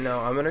time. I know.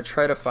 I'm going to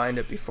try to find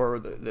it before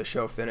the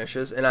show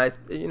finishes. And I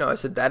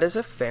said, that is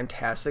a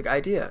fantastic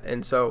idea.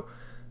 And so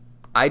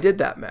I did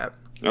that, Matt.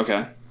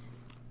 Okay.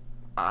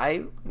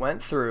 I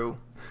went through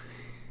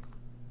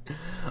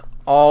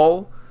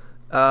all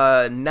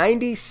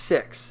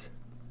 96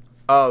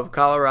 of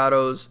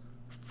Colorado's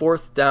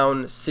 4th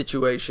down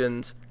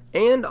situations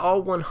and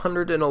all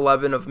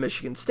 111 of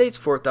Michigan State's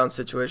 4th down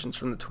situations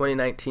from the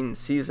 2019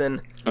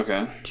 season.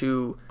 Okay.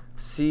 To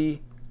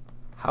see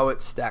how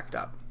it stacked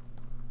up.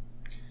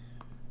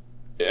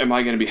 Am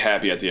I going to be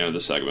happy at the end of the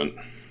segment?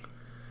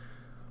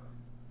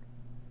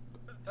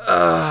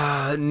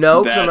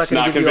 No, because I'm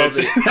not going to give you all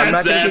the I'm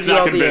not going to give you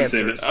all the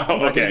answers. Oh, okay. I'm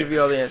not going to give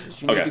you all the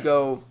answers. You need to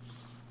go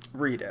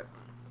read it.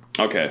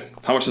 Okay.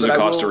 How much does it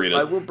cost to read it?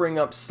 I will bring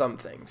up some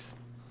things.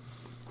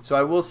 So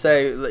I will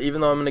say,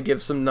 even though I'm going to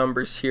give some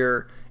numbers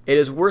here, it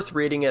is worth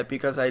reading it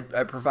because I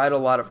provide a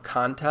lot of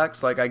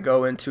context. Like, I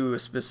go into a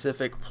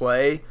specific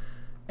play,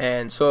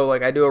 and so,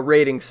 like, I do a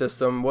rating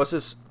system. Was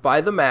this,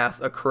 by the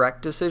math, a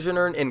correct decision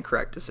or an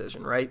incorrect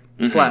decision, right?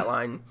 Mm-hmm.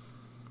 Flatline.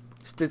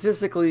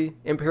 Statistically,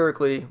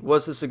 empirically,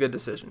 was this a good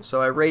decision?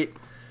 So I rate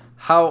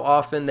how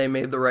often they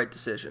made the right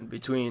decision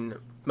between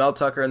Mel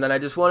Tucker, and then I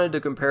just wanted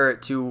to compare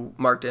it to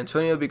Mark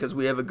D'Antonio because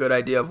we have a good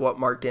idea of what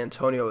Mark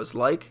D'Antonio is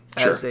like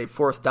as a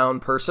 4th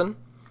down person.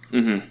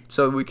 Mm-hmm.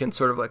 So we can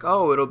sort of like,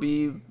 oh, it'll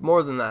be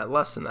more than that,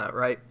 less than that,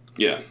 right?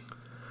 Yeah.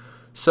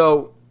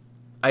 So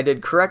I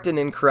did correct and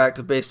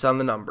incorrect based on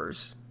the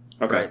numbers,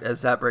 okay, right,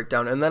 as that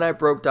breakdown. And then I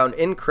broke down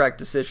incorrect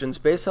decisions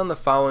based on the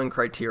following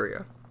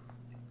criteria.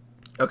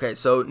 Okay,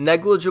 so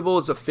negligible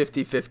is a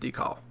 50-50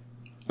 call.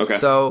 Okay.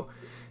 So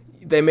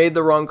they made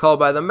the wrong call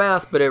by the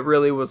math, but it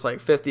really was like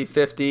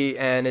 50-50,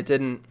 and it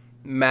didn't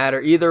matter.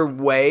 Either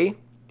way,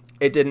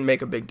 it didn't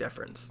make a big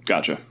difference.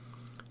 Gotcha.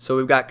 So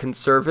we've got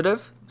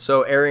conservative,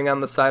 so erring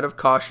on the side of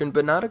caution,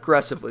 but not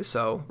aggressively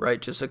so,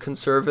 right? Just a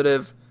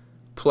conservative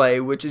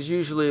play, which is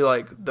usually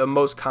like the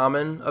most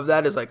common of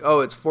that is like, oh,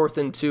 it's 4th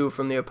and 2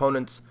 from the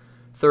opponent's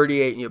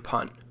 38 and you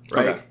punt,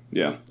 right? Okay,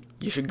 yeah.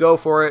 You should go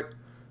for it,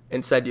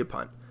 instead you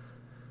punt.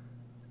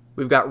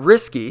 We've got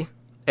risky,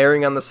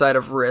 erring on the side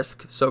of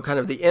risk, so kind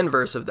of the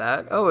inverse of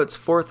that. Oh, it's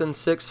 4th and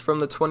 6 from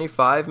the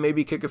 25,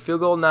 maybe kick a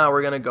field goal. Now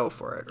we're going to go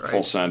for it, right?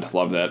 Full send.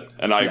 Love that.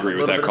 And I agree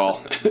with that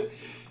call.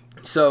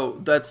 So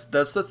that's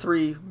the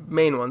 3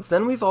 main ones.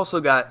 Then we've also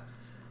got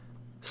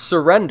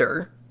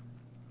surrender,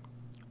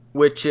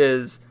 which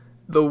is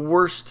the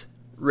worst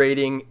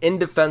rating,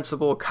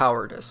 indefensible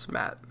cowardice,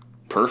 Matt.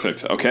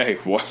 Perfect. Okay.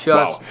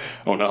 Wow.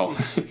 Oh, no.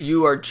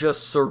 You are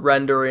just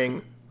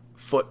surrendering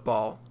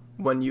football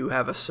when you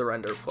have a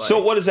surrender play. So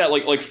what is that,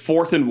 like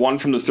 4th and 1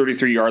 from the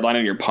 33-yard line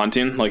and you're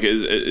punting? Like,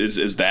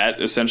 is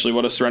that essentially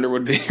what a surrender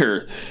would be?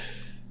 Or?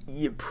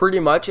 Yeah, pretty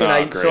much. And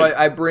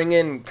I bring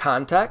in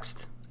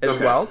context as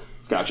well.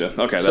 Gotcha.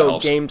 Okay, that helps.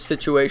 helps. So game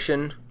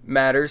situation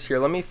matters here.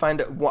 Let me find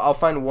it. I'll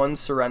find one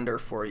surrender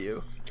for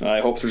you.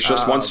 I hope there's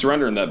just one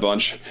surrender in that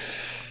bunch.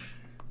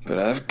 But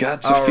I've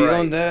got a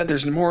feeling that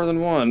there's more than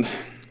one.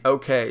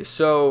 Okay,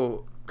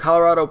 so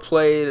Colorado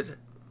played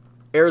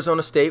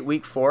Arizona State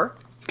week 4.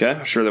 Okay,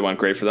 I'm sure that went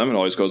great for them. It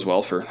always goes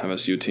well for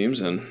MSU teams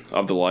and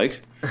of the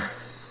like.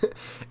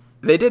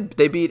 They did.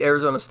 They beat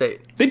Arizona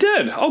State. They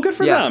did. Oh, good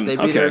for them. They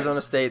beat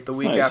Arizona State the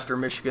week after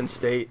Michigan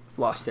State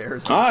lost to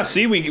Arizona State.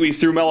 See, we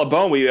threw Mel a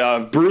bone. We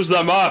bruised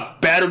them up,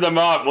 battered them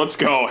up. Let's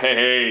go.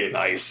 Hey,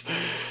 nice.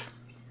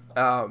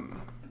 4th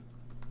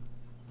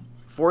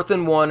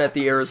and 1 at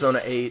the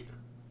Arizona 8.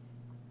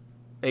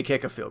 They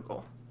kick a field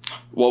goal.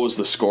 What was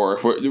the score?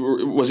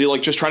 Was he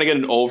like just trying to get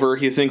an over,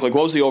 you think? Like,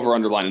 what was the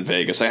over-under line in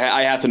Vegas?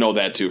 I have to know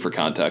that, too, for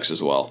context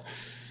as well.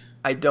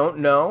 I don't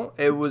know.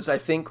 It was, I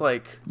think,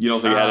 like... You don't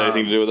think it had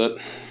anything to do with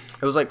it?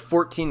 It was like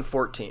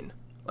 14-14.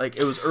 Like,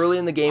 it was early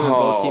in the game and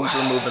both teams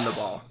were moving the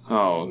ball.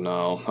 Oh,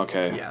 no.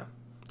 Okay. Yeah.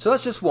 So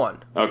that's just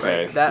one.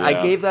 Okay. Right?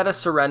 I gave that a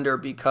surrender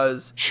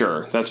because...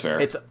 Sure, that's fair.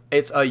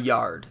 It's a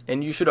yard.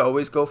 And you should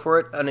always go for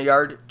it on a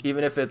yard,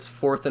 even if it's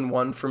 4th and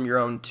 1 from your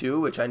own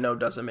 2, which I know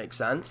doesn't make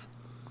sense.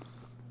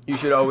 You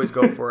should always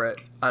go for it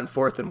on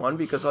 4th and 1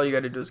 because all you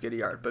got to do is get a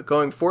yard. But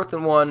going 4th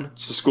and 1...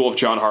 It's the school of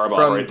John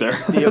Harbaugh right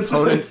there. The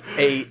opponent's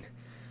 8...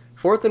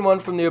 4th and 1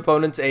 from the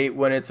opponent's 8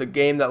 when it's a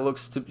game that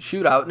looks to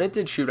shoot out, and it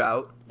did shoot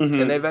out,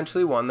 and they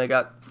eventually won. They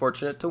got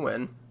fortunate to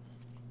win.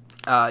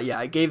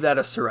 I gave that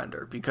a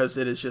surrender because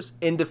it is just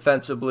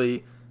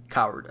indefensibly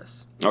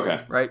cowardice. Okay.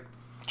 Right?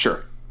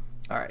 Sure.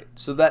 All right.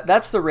 So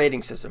that's the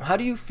rating system. How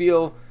do you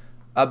feel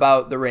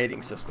about the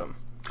rating system?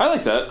 I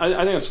like that.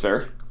 I think that's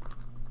fair.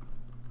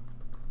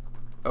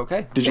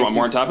 Okay. Did you want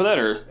more on top of that,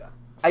 or?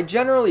 I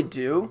generally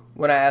do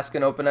when I ask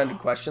an open-ended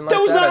question like that.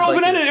 That was not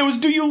open-ended. It was,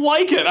 do you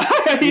like it?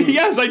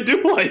 Yes, I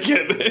do like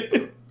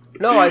it.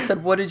 No, I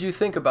said, what did you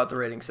think about the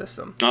rating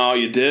system? Oh,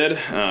 you did?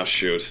 Oh,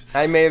 shoot.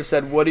 I may have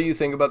said, what do you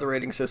think about the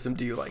rating system?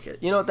 Do you like it?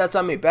 You know what? That's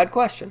on me. Bad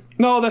question.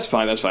 No, that's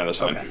fine.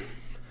 Okay.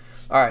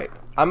 All right.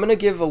 I'm going to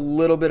give a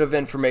little bit of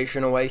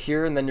information away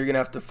here, and then you're going to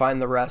have to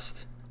find the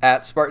rest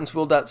at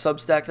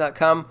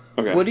spartanspool.substack.com.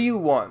 Okay. What do you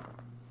want?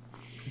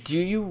 Do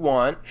you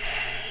want...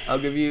 I'll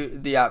give you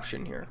the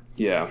option here.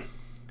 Yeah.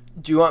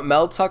 Do you want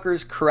Mel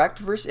Tucker's correct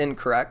versus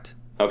incorrect?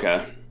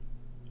 Okay.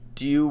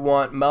 Do you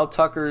want Mel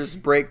Tucker's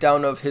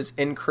breakdown of his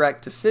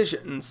incorrect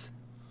decisions?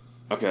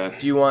 Okay.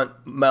 Do you want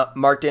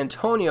Mark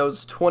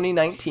D'Antonio's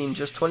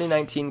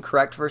 2019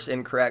 correct versus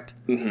incorrect?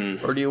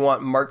 Mm-hmm. Or do you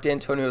want Mark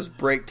D'Antonio's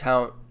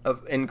breakdown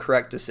of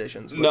incorrect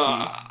decisions? Was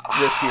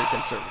he risky or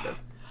conservative?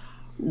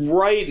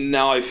 Right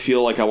now, I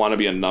feel like I want to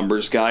be a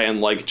numbers guy,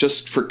 and like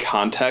just for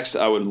context,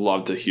 I would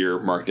love to hear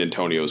Mark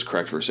D'Antonio's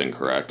correct versus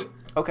incorrect.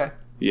 Okay.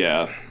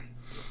 Yeah.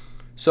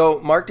 So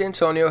Mark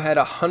D'Antonio had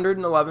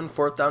 111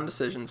 fourth down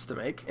decisions to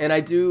make, and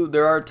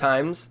there are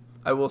times,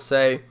 I will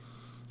say,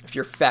 if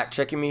you're fact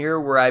checking me here,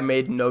 where I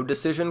made no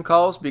decision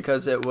calls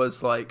because it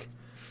was like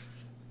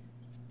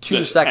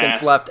 2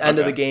 seconds left, end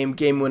of the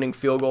game winning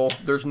field goal.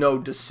 There's no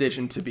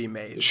decision to be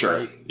made. Sure.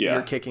 Right? Yeah.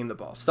 You're kicking the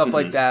ball. Stuff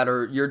like that,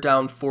 or you're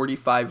down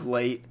 45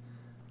 late,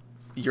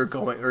 you're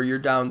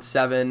down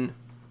 7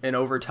 in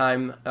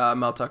overtime.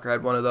 Mel Tucker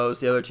had one of those.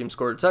 The other team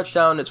scored a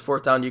touchdown. It's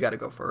fourth down. You got to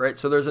go for it, right?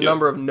 So there's a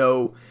number of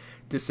no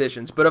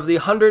decisions. But of the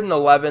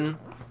 111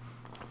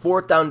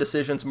 fourth down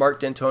decisions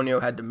Mark D'Antonio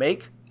had to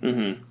make,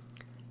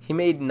 he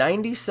made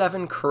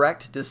 97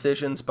 correct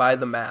decisions by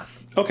the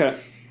math. Okay.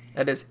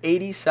 That is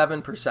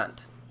 87%.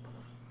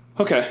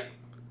 Okay.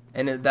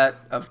 And that,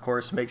 of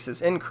course, makes his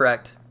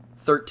incorrect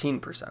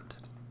 13%.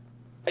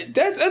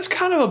 That's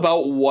kind of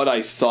about what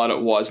I thought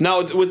it was.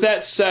 Now, with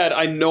that said,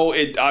 I know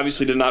it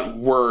obviously did not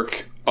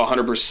work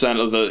 100%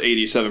 of the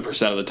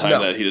 87% of the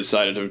time that he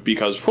decided to,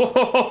 because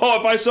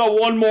if I saw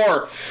one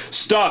more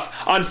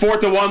stuff on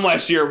 4th and 1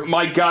 last year,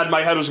 my God,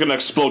 my head was going to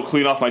explode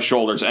clean off my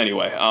shoulders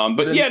anyway.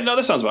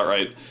 That sounds about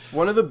right.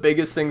 One of the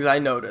biggest things I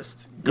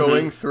noticed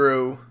going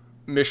through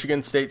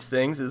Michigan State's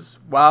things is,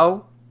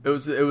 it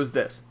was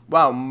this.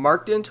 Wow,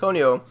 Mark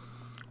D'Antonio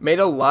made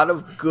a lot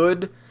of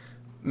good,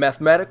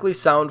 mathematically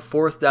sound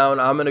fourth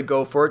down, I'm going to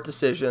go for it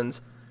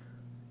decisions.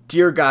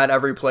 Dear God,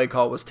 every play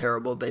call was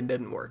terrible. They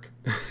didn't work.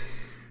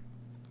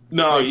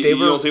 No, you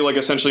don't think like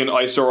essentially an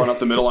ISO run up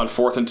the middle on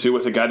 4th and 2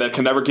 with a guy that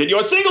can never get you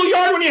a single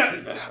yard when you...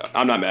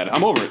 I'm not mad.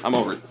 I'm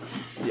over it.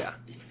 Yeah.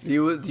 He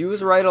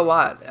was right a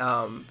lot.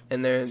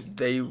 And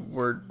they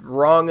were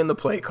wrong in the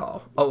play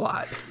call a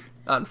lot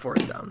on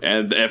 4th down.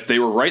 And if they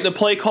were right in the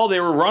play call, they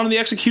were wrong in the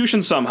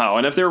execution somehow.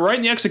 And if they were right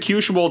in the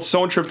execution, well,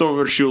 someone tripped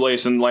over a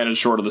shoelace and landed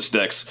short of the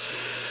sticks.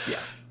 Yeah.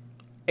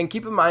 And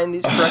keep in mind,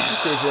 these correct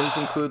decisions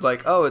include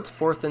it's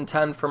 4th and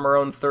 10 from our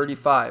own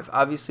 35.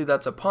 Obviously,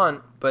 that's a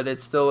punt, but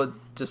it's still a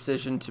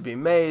decision to be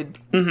made.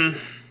 Mm-hmm.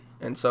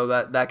 And so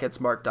that gets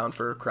marked down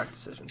for a correct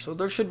decision. So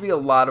there should be a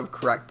lot of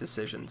correct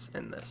decisions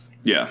in this.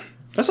 Yeah.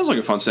 That sounds like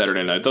a fun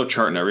Saturday night, though,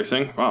 chart and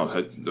everything. Wow,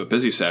 a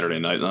busy Saturday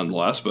night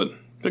nonetheless, but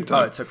big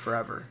time. Oh, it took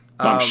forever.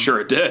 I'm sure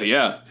it did,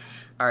 yeah.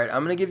 All right,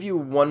 I'm going to give you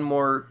one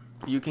more.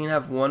 You can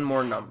have one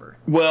more number.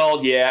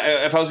 Well,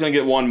 yeah, if I was going to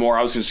get one more,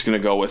 I was just going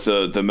to go with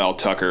the Mel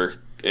Tucker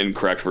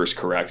incorrect versus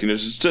correct.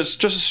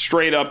 Just a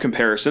straight-up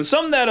comparison.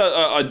 Something that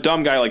a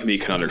dumb guy like me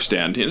can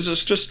understand.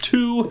 It's just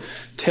two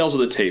tails of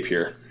the tape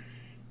here.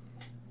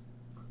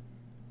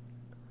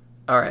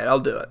 All right, I'll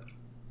do it.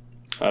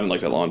 I didn't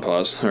like that long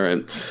pause. All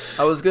right.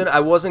 I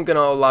wasn't gonna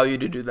allow you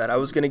to do that. I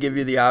was gonna give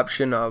you the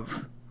option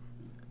of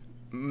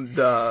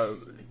the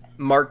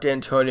Mark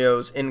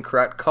D'Antonio's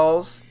incorrect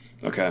calls.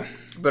 Okay.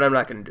 But I'm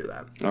not gonna do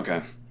that.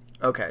 Okay.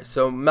 Okay.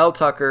 So Mel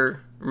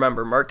Tucker.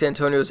 Remember, Mark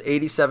D'Antonio's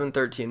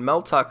 87-13.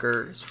 Mel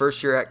Tucker, his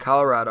first year at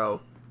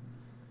Colorado,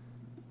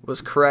 was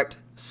correct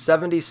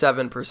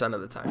 77%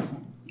 of the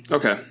time.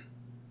 Okay.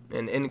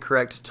 And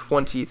incorrect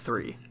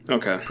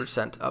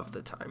 23% of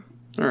the time.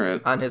 All right.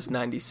 On his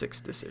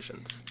 96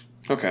 decisions.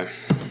 Okay.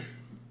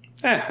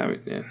 Yeah.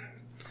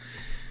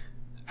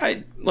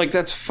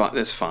 That's fine.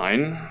 That's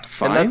fine.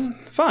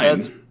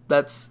 Fine.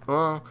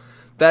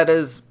 That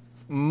is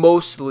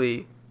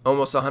mostly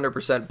almost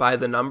 100% by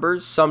the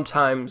numbers.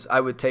 Sometimes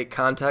I would take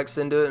context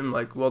into it and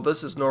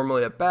this is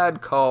normally a bad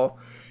call,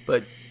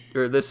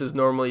 or this is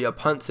normally a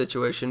punt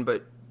situation,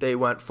 but they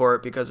went for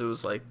it because it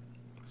was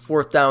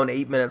 4th down,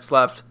 8 minutes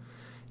left.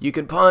 You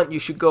can punt. You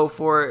should go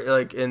for it.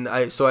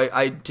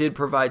 I did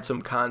provide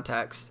some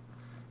context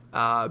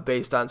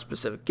based on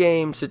specific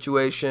game,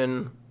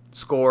 situation,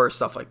 score,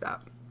 stuff like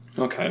that.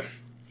 Okay.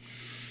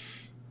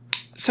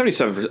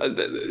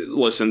 77%.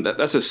 Listen,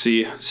 that's a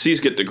C.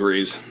 C's get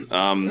degrees.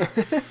 No,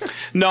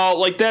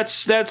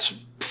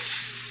 that's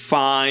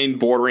fine.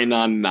 Bordering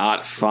on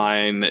not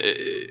fine.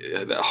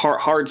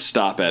 Hard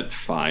stop at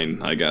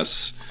fine, I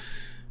guess.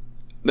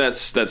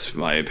 That's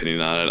my opinion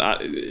on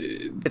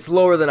it. It's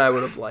lower than I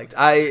would have liked.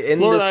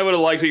 Lower than I would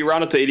have liked, but you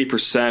round up to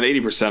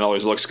 80%. 80%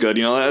 always looks good.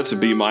 You know, that's a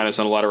B- on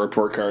a lot of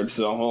report cards,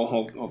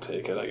 so I'll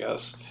take it, I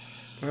guess.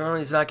 Well,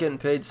 he's not getting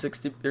paid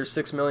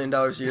 $6 million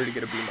a year to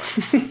get a B-.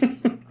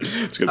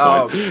 That's a good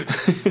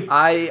point.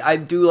 I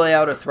do lay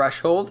out a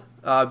threshold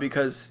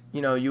because,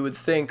 you know, you would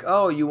think,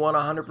 you want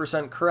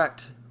 100%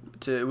 correct.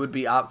 It would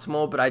be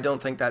optimal, but I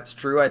don't think that's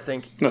true. I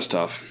think that's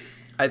tough.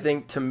 I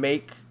think to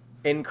make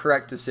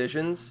incorrect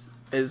decisions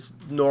is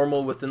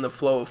normal within the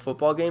flow of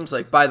football games,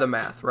 like by the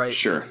math, right?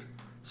 Sure.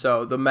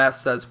 So the math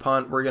says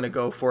punt, we're going to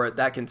go for it.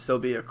 That can still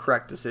be a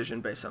correct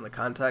decision based on the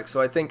context. So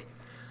I think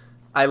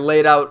I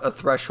laid out a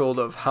threshold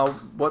of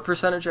what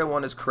percentage I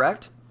want is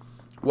correct,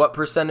 what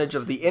percentage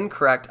of the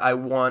incorrect I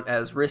want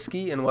as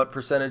risky, and what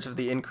percentage of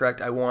the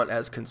incorrect I want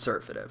as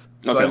conservative.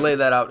 So I lay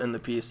that out in the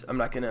piece. I'm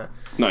not going to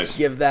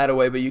give that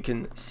away, but you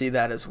can see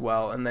that as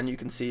well. And then you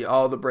can see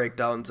all the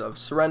breakdowns of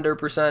surrender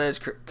percentage,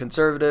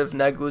 conservative,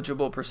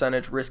 negligible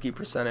percentage, risky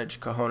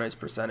percentage, cojones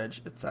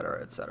percentage, et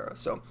cetera,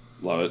 So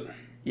love it.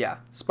 Yeah,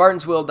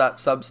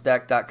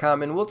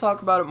 SpartansWheel.substack.com, and we'll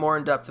talk about it more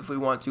in depth if we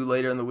want to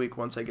later in the week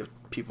once I give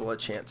people a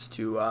chance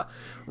to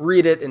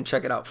read it and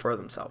check it out for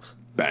themselves.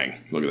 Bang.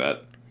 Look at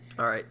that.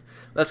 All right.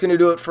 That's going to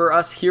do it for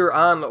us here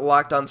on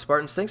Locked On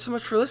Spartans. Thanks so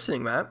much for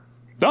listening, Matt.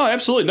 No,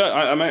 absolutely. No,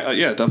 I'm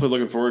definitely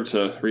looking forward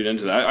to reading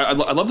into that. I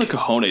love the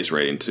cojones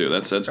rating, too.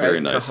 That's very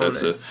nice.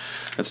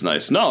 That's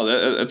nice. No,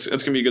 that's going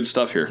to be good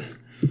stuff here.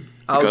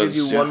 I'll give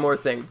you one more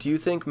thing. Do you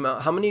think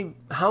how many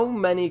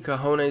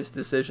cojones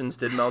decisions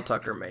did Mel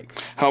Tucker make?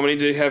 How many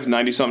did he have?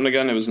 90-something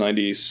again? It was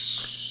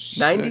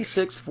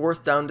 96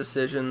 fourth down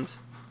decisions,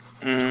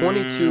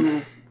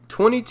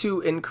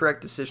 22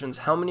 incorrect decisions.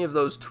 How many of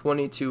those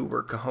 22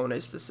 were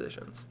cojones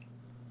decisions?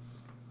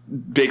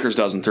 Baker's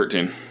dozen,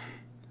 13.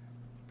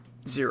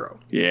 0.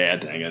 Yeah,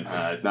 dang it.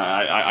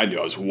 I knew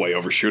I was way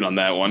overshooting on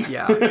that one.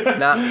 Yeah,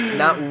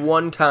 not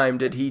one time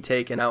did he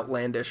take an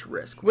outlandish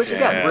risk. Which,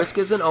 again, risk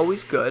isn't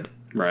always good.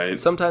 Right.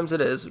 Sometimes it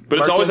is. But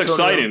it's always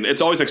exciting.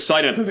 It's always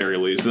exciting at the very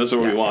least. That's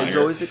what we want here.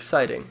 It's always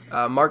exciting.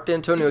 Mark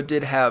D'Antonio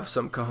did have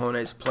some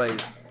cojones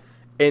plays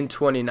in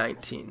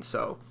 2019,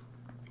 so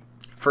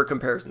for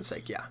comparison's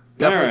sake,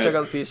 definitely check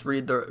out the piece,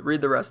 read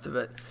the rest of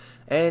it.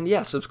 And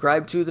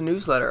subscribe to the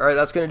newsletter. All right,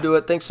 that's going to do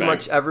it. Thanks so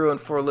much, everyone,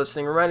 for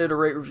listening. Reminder to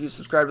rate, review,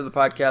 subscribe to the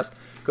podcast.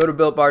 Go to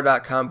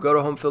BuiltBar.com. Go to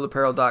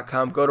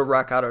HomeFieldApparel.com. Go to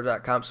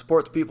RockAuto.com.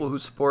 Support the people who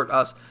support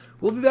us.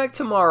 We'll be back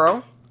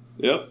tomorrow.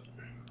 Yep.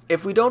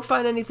 If we don't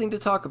find anything to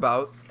talk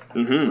about,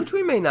 which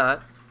we may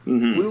not,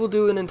 we will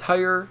do an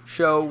entire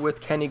show with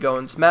Kenny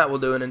Goins. Matt will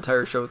do an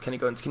entire show with Kenny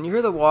Goins. Can you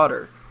hear the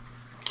water?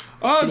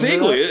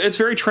 Vaguely. It's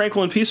very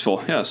tranquil and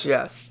peaceful, yes.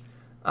 Yes.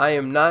 I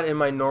am not in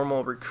my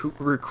normal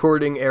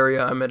recording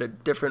area. I'm at a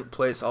different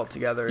place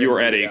altogether. You are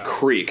at a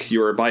creek.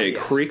 You are by a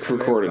creek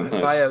recording.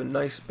 By a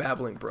nice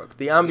babbling brook.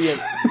 The ambient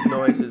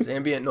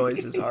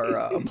noises are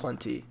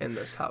aplenty in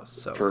this house.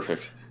 So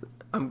perfect.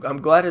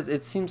 I'm glad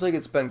it seems like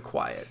it's been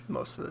quiet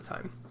most of the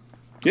time.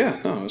 Yeah,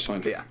 no, it's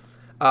fine. But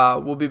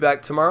we'll be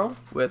back tomorrow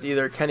with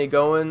either Kenny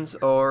Goins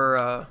or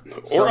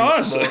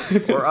us.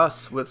 or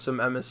us with some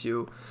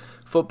MSU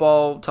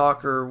football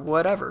talk or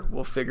whatever.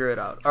 We'll figure it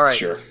out. All right.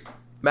 Sure.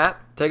 Matt,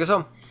 take us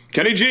home.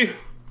 Kenny G.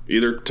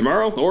 Either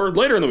tomorrow or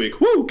later in the week.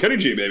 Woo! Kenny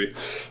G, baby.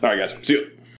 All right, guys. See you.